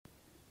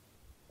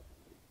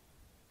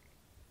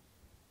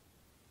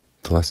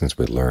the lessons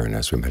we learn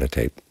as we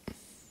meditate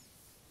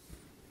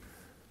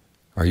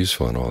are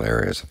useful in all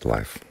areas of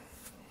life.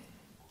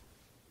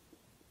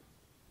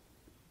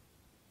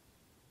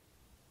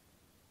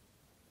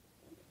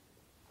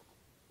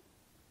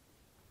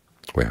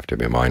 We have to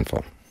be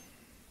mindful.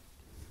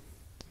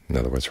 In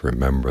other words,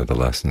 remember the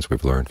lessons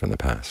we've learned from the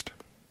past.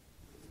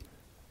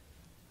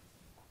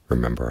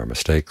 Remember our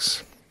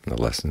mistakes and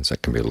the lessons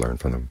that can be learned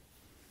from them.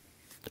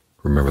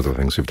 Remember the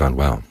things we've done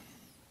well.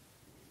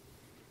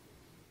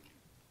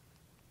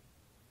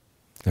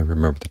 And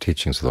remember the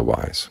teachings of the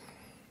wise.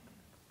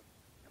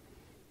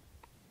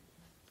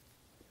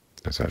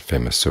 There's that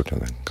famous sutta,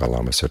 the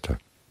Galama Sutta,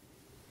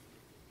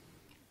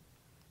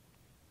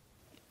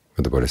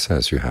 where the Buddha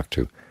says you have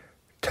to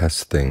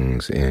test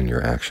things in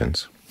your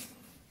actions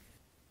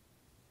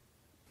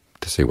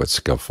to see what's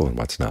skillful and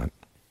what's not,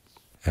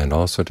 and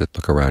also to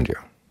look around you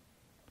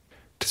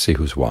to see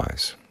who's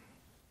wise.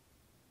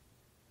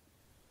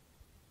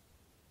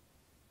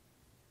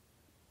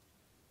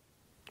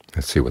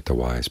 And see what the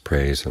wise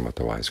praise and what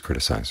the wise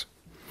criticize.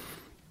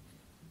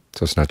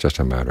 So it's not just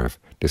a matter of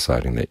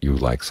deciding that you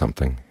like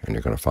something and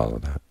you're going to follow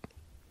that.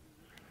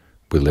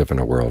 We live in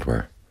a world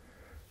where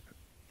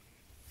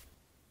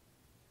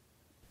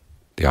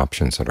the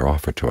options that are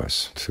offered to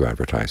us through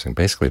advertising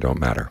basically don't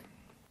matter.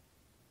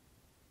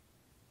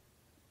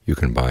 You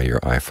can buy your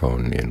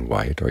iPhone in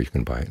white, or you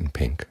can buy it in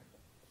pink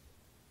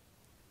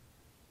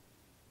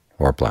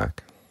or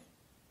black.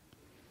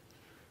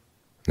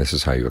 This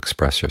is how you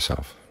express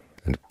yourself.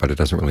 But it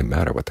doesn't really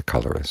matter what the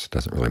color is. It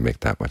doesn't really make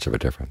that much of a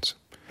difference.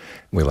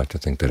 We like to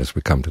think that as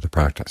we come to the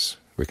practice,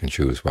 we can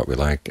choose what we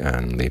like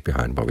and leave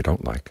behind what we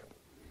don't like.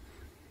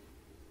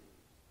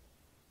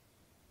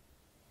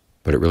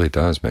 But it really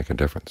does make a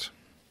difference,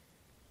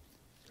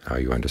 how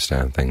you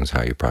understand things,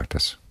 how you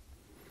practice.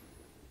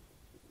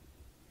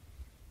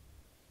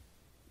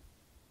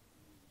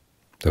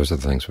 Those are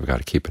the things we've got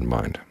to keep in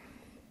mind.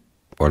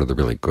 What are the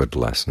really good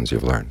lessons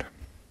you've learned?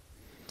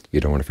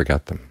 You don't want to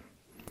forget them.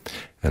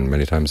 And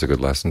many times the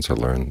good lessons are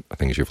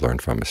things you've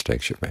learned from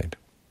mistakes you've made.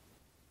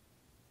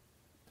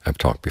 I've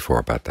talked before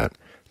about that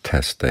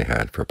test they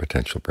had for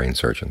potential brain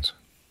surgeons.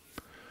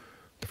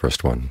 The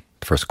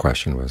first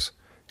question was,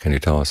 can you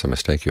tell us a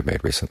mistake you've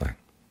made recently?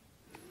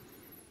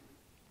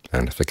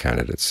 And if the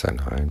candidate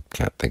said, I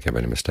can't think of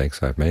any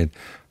mistakes I've made,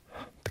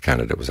 the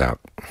candidate was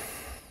out.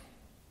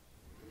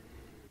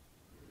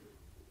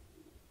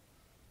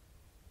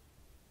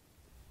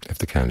 If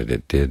the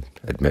candidate did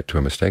admit to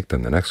a mistake,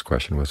 then the next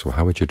question was, well,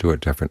 how would you do it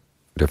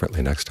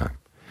differently next time?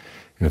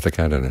 And if the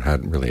candidate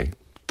hadn't really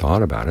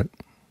thought about it,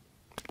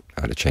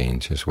 how to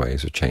change his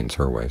ways or change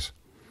her ways,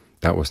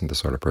 that wasn't the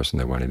sort of person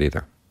they wanted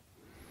either.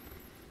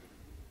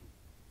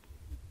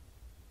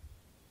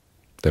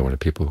 They wanted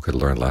people who could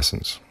learn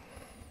lessons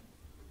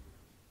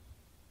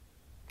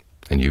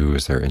and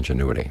use their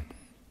ingenuity.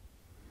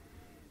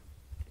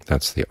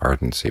 That's the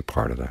ardency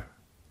part of the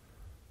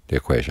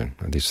equation.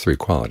 And these three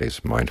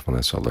qualities,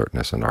 mindfulness,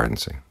 alertness, and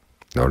ardency.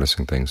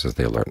 Noticing things is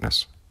the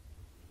alertness.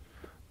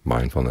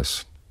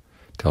 Mindfulness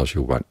tells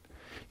you what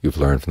you've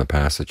learned from the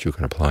past that you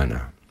can apply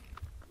now.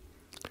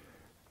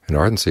 And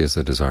ardency is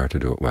the desire to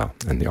do it well.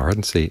 And the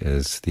ardency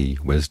is the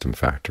wisdom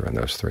factor in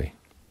those three.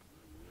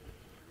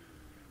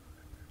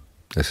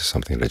 This is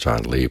something that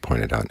John Lee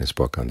pointed out in his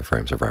book on the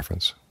frames of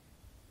reference.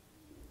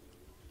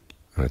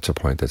 And it's a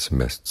point that's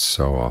missed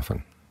so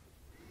often.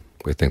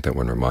 We think that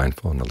when we're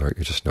mindful and alert,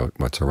 you just know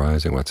what's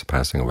arising, what's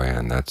passing away,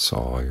 and that's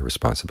all your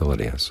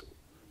responsibility is.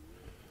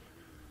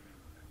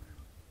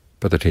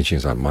 But the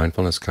teachings on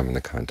mindfulness come in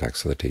the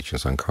context of the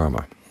teachings on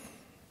karma.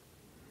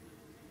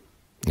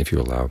 If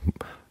you allow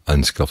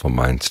unskillful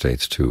mind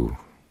states to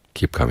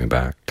keep coming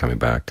back,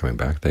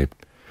 they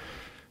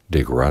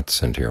dig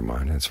ruts into your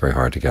mind, and it's very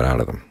hard to get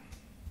out of them.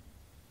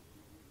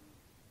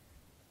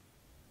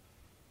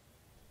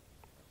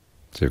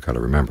 So you've got to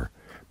remember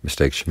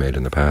mistakes you made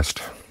in the past,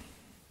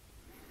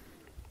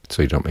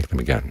 so you don't make them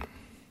again.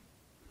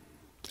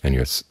 And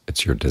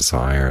it's your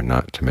desire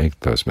not to make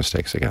those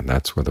mistakes again.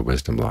 That's where the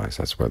wisdom lies.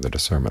 That's where the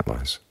discernment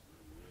lies.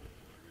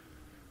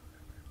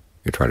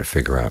 You try to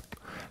figure out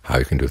how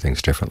you can do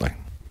things differently.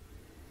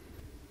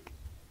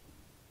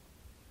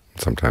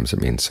 Sometimes it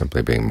means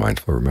simply being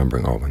mindful,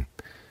 remembering, when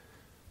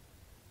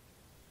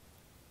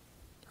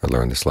I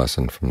learned this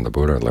lesson from the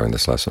Buddha, I learned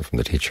this lesson from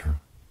the teacher,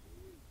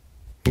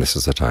 and this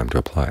is the time to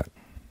apply it.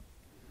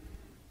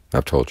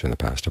 I've told you in the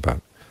past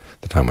about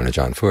the time when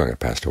Ajahn Fuang had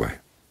passed away.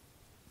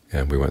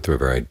 And we went through a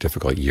very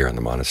difficult year in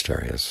the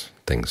monastery as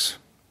things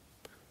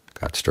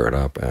got stirred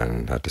up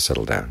and had to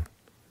settle down.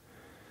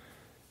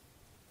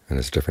 And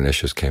as different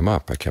issues came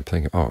up, I kept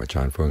thinking,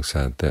 Ajahn Fuang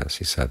said this,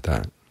 he said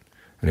that.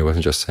 And he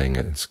wasn't just saying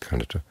it as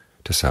kind of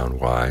to sound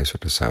wise or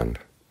to sound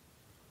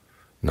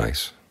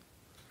nice.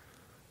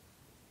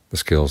 The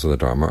skills of the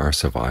Dharma are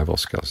survival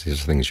skills.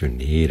 These are things you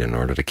need in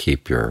order to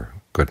keep your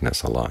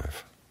goodness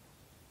alive.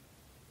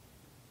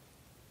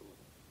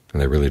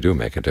 And they really do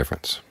make a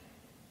difference.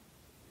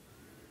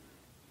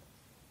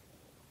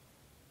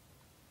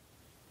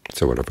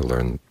 So whatever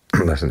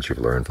lessons you've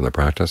learned from the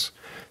practice,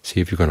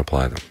 see if you can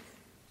apply them.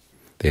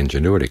 the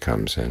ingenuity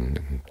comes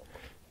in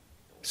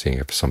seeing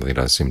if something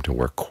does seem to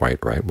work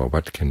quite right. Well,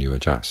 what can you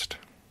adjust?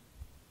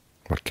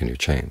 What can you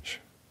change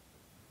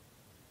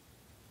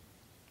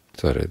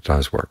so that it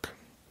does work?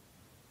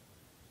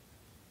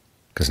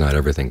 Because not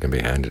everything can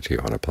be handed to you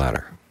on a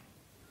platter.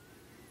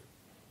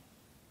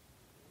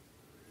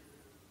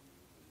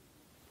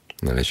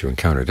 And then as you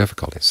encounter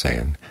difficulties, say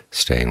in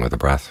staying with the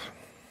breath,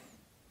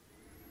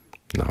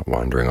 not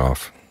wandering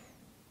off,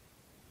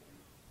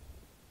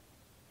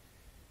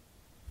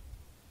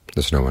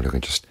 there's no one who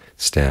can just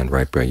stand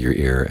right by your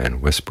ear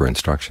and whisper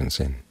instructions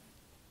in.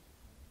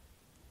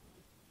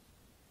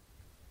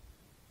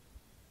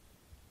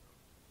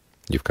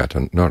 You've got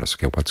to notice,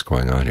 okay, what's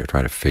going on here?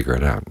 Try to figure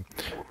it out.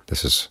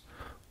 This is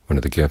one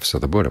of the gifts of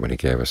the Buddha when he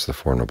gave us the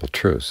Four Noble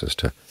Truths, is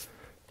to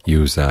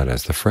use that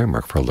as the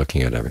framework for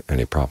looking at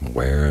any problem.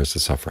 Where is the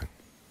suffering?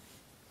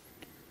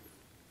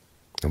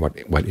 And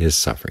what is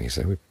suffering? He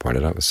said, we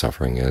pointed out that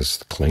suffering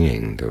is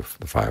clinging to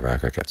the five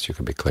aggregates. You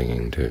could be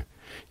clinging to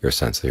your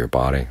sense of your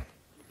body,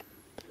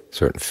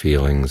 certain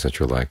feelings that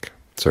you like,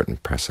 certain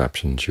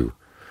perceptions you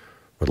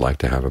would like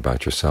to have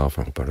about yourself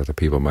and what other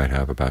people might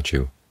have about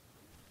you,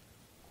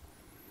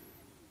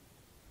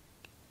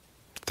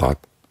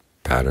 thought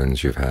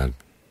patterns you've had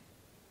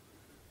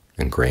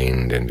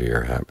ingrained into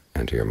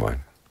your mind,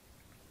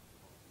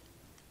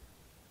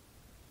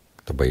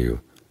 the way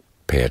you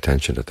pay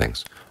attention to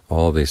things.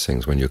 All these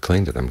things, when you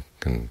cling to them,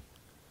 can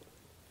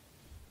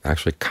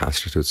actually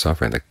constitute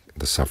suffering.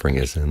 The suffering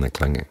is in the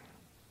clinging,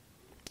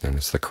 and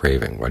it's the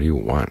craving. What do you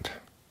want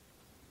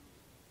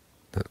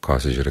that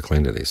causes you to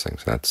cling to these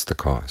things? That's the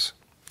cause.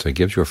 So he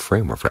gives you a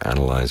framework for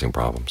analyzing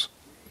problems.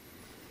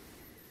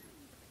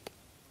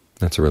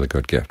 That's a really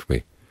good gift.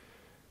 We've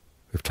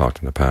talked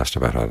in the past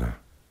about how the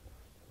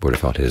Buddha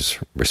felt his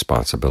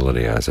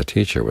responsibility as a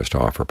teacher was to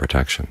offer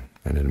protection,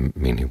 and it didn't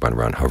mean he went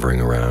around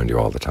hovering around you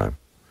all the time.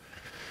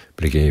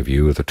 But he gave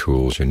you the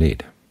tools you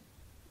need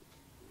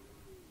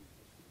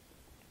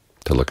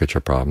to look at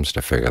your problems,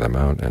 to figure them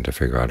out, and to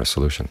figure out a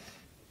solution.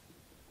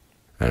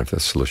 And if the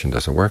solution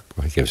doesn't work,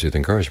 well, he gives you the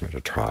encouragement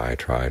to try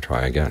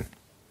again.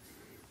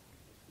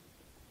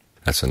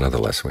 That's another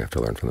lesson we have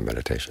to learn from the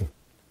meditation.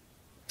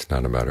 It's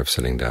not a matter of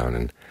sitting down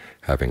and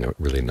having a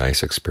really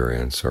nice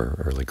experience or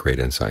a really great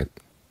insight.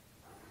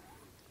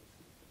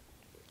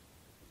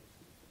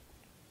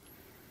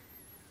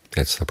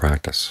 It's the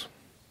practice,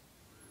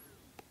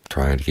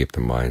 trying to keep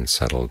the mind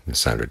settled and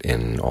centered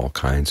in all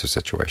kinds of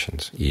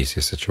situations, easy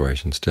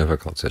situations,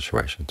 difficult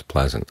situations,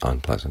 pleasant,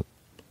 unpleasant.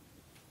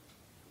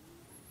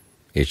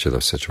 Each of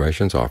those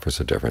situations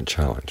offers a different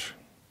challenge.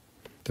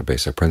 The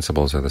basic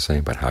principles are the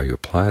same, but how you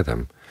apply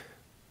them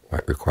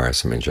might require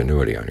some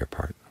ingenuity on your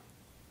part.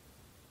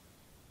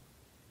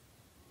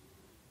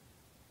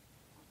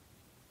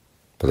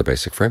 But the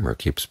basic framework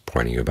keeps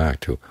pointing you back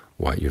to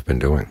what you've been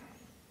doing.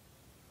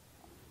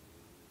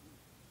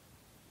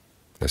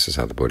 This is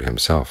how the Buddha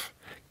himself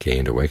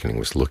gained awakening,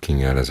 was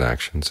looking at his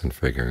actions and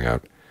figuring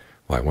out,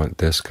 well, I want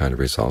this kind of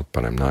result,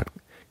 but I'm not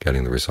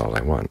getting the result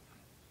I want.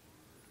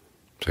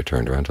 So he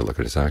turned around to look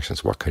at his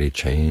actions. What could he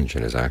change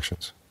in his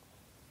actions?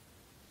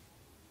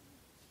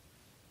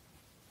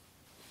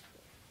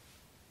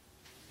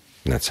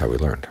 And that's how we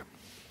learned.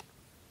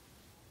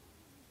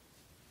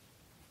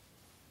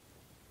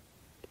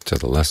 So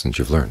the lessons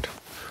you've learned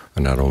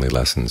are not only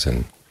lessons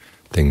in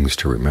things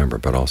to remember,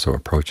 but also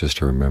approaches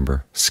to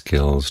remember,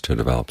 skills to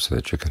develop so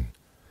that you can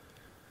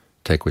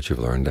take what you've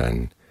learned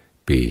and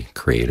be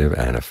creative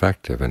and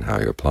effective in how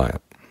you apply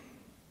it.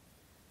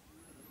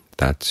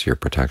 That's your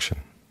protection.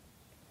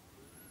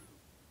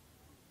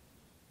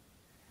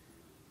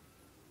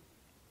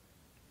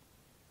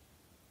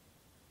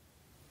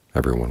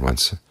 Everyone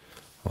wants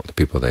all the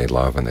people they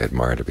love and they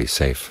admire to be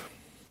safe.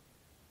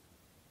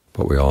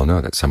 But we all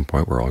know that at some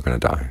point we're all going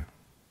to die.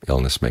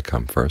 Illness may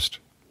come first.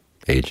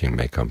 Aging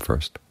may come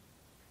first.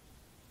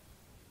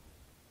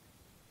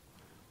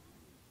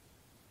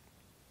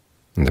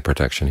 And the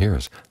protection here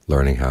is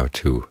learning how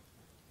to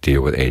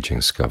deal with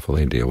aging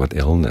skillfully, deal with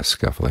illness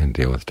skillfully, and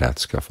deal with death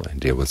skillfully, and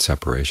deal with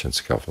separation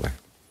skillfully.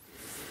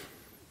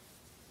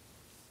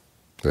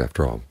 Because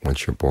after all,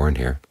 once you're born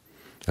here,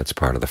 that's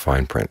part of the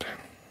fine print.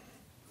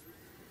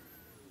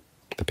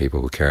 The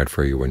people who cared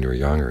for you when you were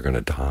young are going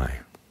to die.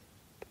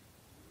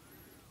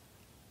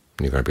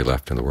 And you're going to be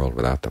left in the world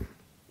without them.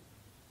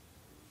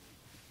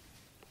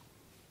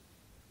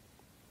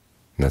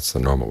 And that's the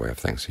normal way of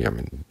things. I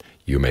mean,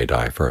 you may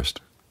die first.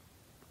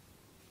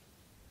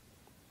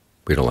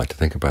 We don't like to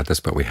think about this,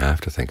 but we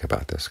have to think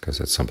about this because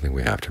it's something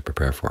we have to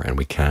prepare for, and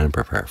we can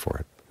prepare for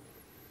it.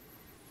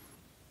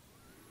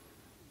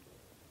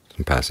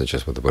 Some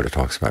passages where the Buddha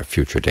talks about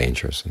future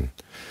dangers, and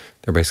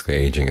they're basically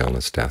aging,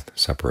 illness, death,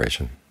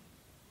 separation,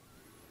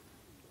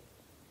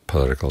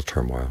 political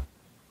turmoil,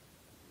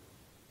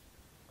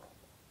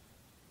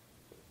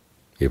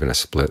 even a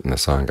split in the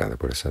Sangha. The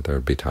Buddha said there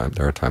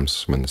are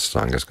times when the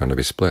Sangha is going to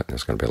be split, and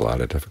there's going to be a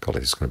lot of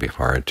difficulties. It's going to be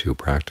hard to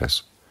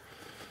practice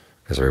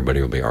because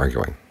everybody will be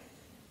arguing.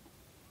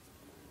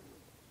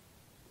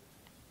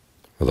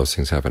 Well, those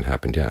things haven't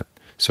happened yet,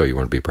 so you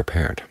want to be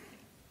prepared.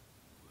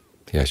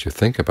 He has you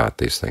think about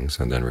these things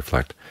and then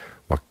reflect,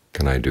 what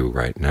can I do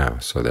right now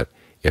so that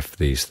if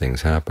these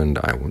things happened,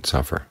 I won't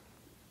suffer.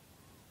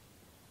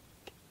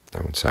 I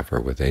won't suffer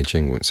with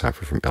aging, won't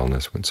suffer from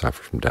illness, won't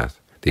suffer from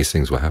death. These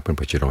things will happen,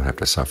 but you don't have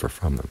to suffer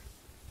from them.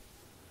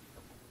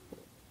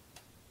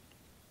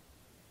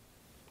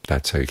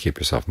 That's how you keep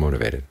yourself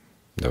motivated.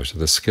 Those are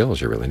the skills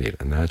you really need,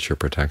 and that's your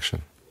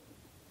protection.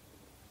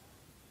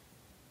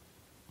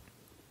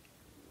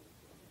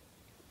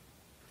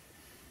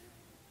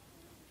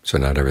 So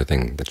not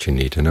everything that you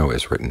need to know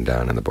is written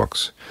down in the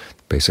books.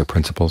 Basic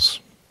principles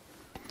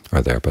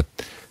are there, but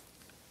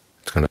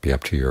it's going to be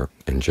up to your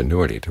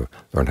ingenuity to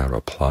learn how to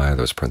apply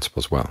those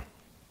principles well.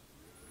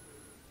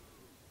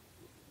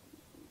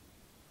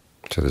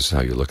 So this is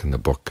how you look in the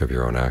book of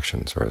your own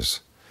actions, or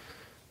as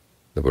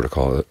the Buddha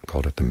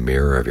called it the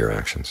mirror of your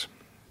actions.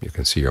 You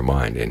can see your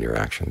mind in your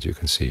actions. You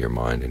can see your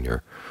mind in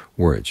your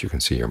words. You can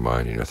see your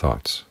mind in your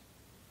thoughts.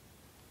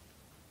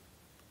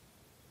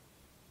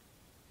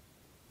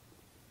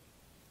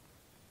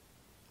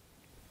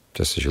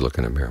 Just as you look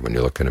in a mirror. When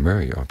you look in a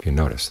mirror, you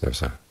notice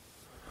there's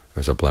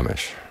a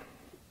blemish.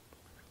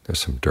 There's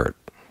some dirt.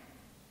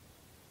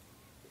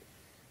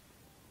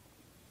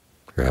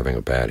 You're having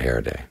a bad hair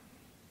day.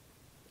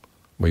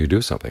 Well, you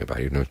do something about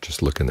it. You don't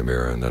just look in the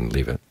mirror and then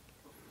leave it.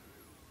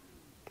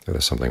 If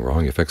there's something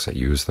wrong, you fix it.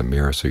 You use the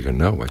mirror so you can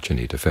know what you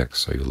need to fix.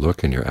 So you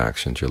look in your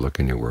actions, you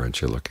look in your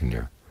words, you look in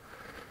your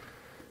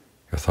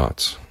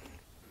thoughts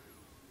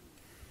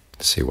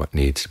to see what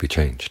needs to be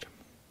changed.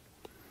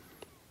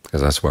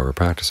 Because that's why we're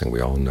practicing.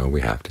 We all know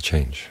we have to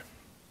change.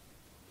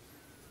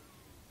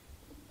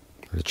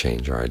 To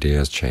change our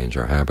ideas, change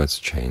our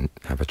habits,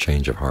 have a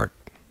change of heart.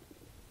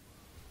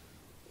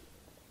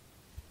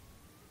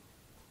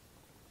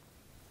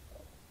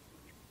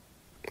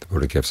 The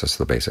Buddha gives us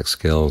the basic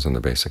skills and the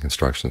basic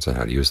instructions on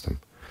how to use them.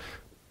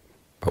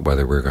 But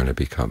whether we're going to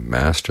become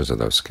masters of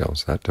those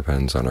skills, that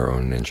depends on our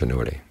own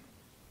ingenuity.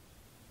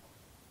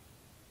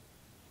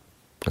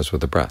 As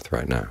with the breath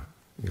right now.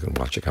 You can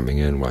watch it coming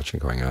in, watch it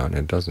going out, and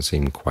it doesn't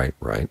seem quite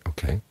right.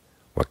 Okay,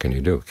 what can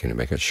you do? Can you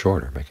make it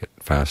shorter, make it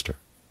faster,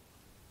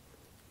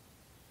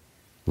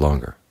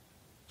 longer,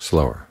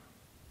 slower?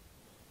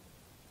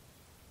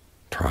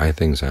 Try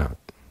things out.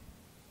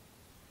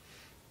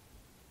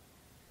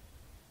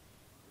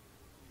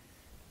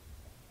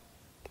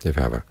 If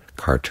you have a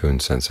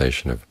cartoon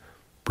sensation of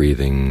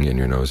breathing in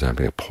your nose and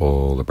having to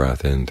pull the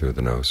breath in through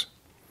the nose,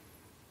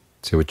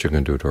 see what you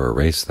can do to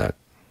erase that.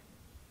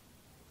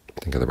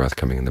 Think of the breath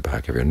coming in the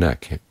back of your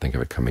neck. Think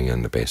of it coming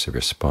in the base of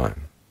your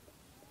spine.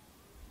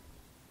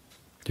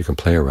 You can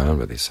play around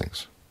with these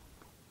things.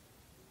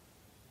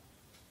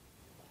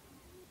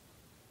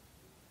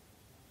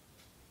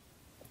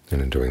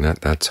 And in doing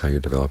that, that's how you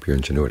develop your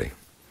ingenuity.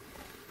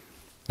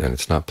 And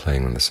it's not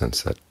playing in the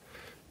sense that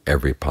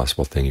every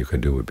possible thing you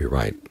could do would be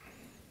right.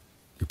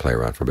 You play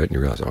around for a bit and you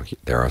realize, oh,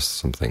 there are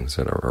some things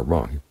that are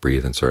wrong. You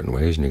breathe in certain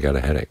ways and you get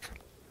a headache.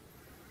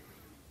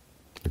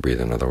 You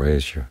breathe in other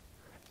ways, you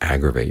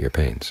aggravate your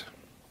pains.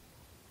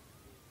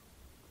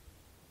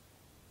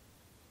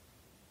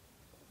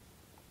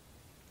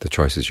 The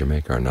choices you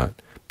make are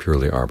not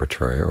purely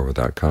arbitrary or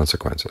without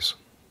consequences.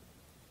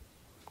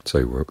 So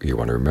you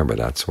want to remember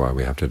that's why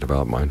we have to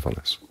develop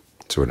mindfulness,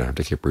 so we don't have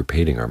to keep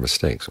repeating our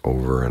mistakes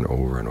over and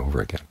over and over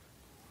again.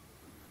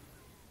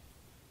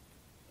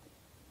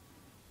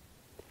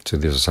 So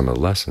these are some of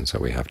the lessons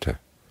that we have to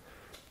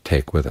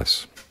take with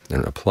us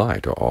and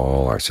apply to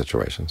all our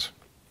situations.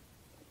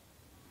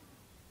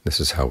 This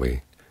is how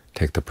we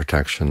take the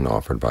protection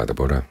offered by the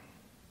Buddha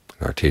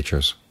and our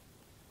teachers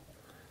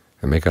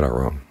and make it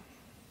our own.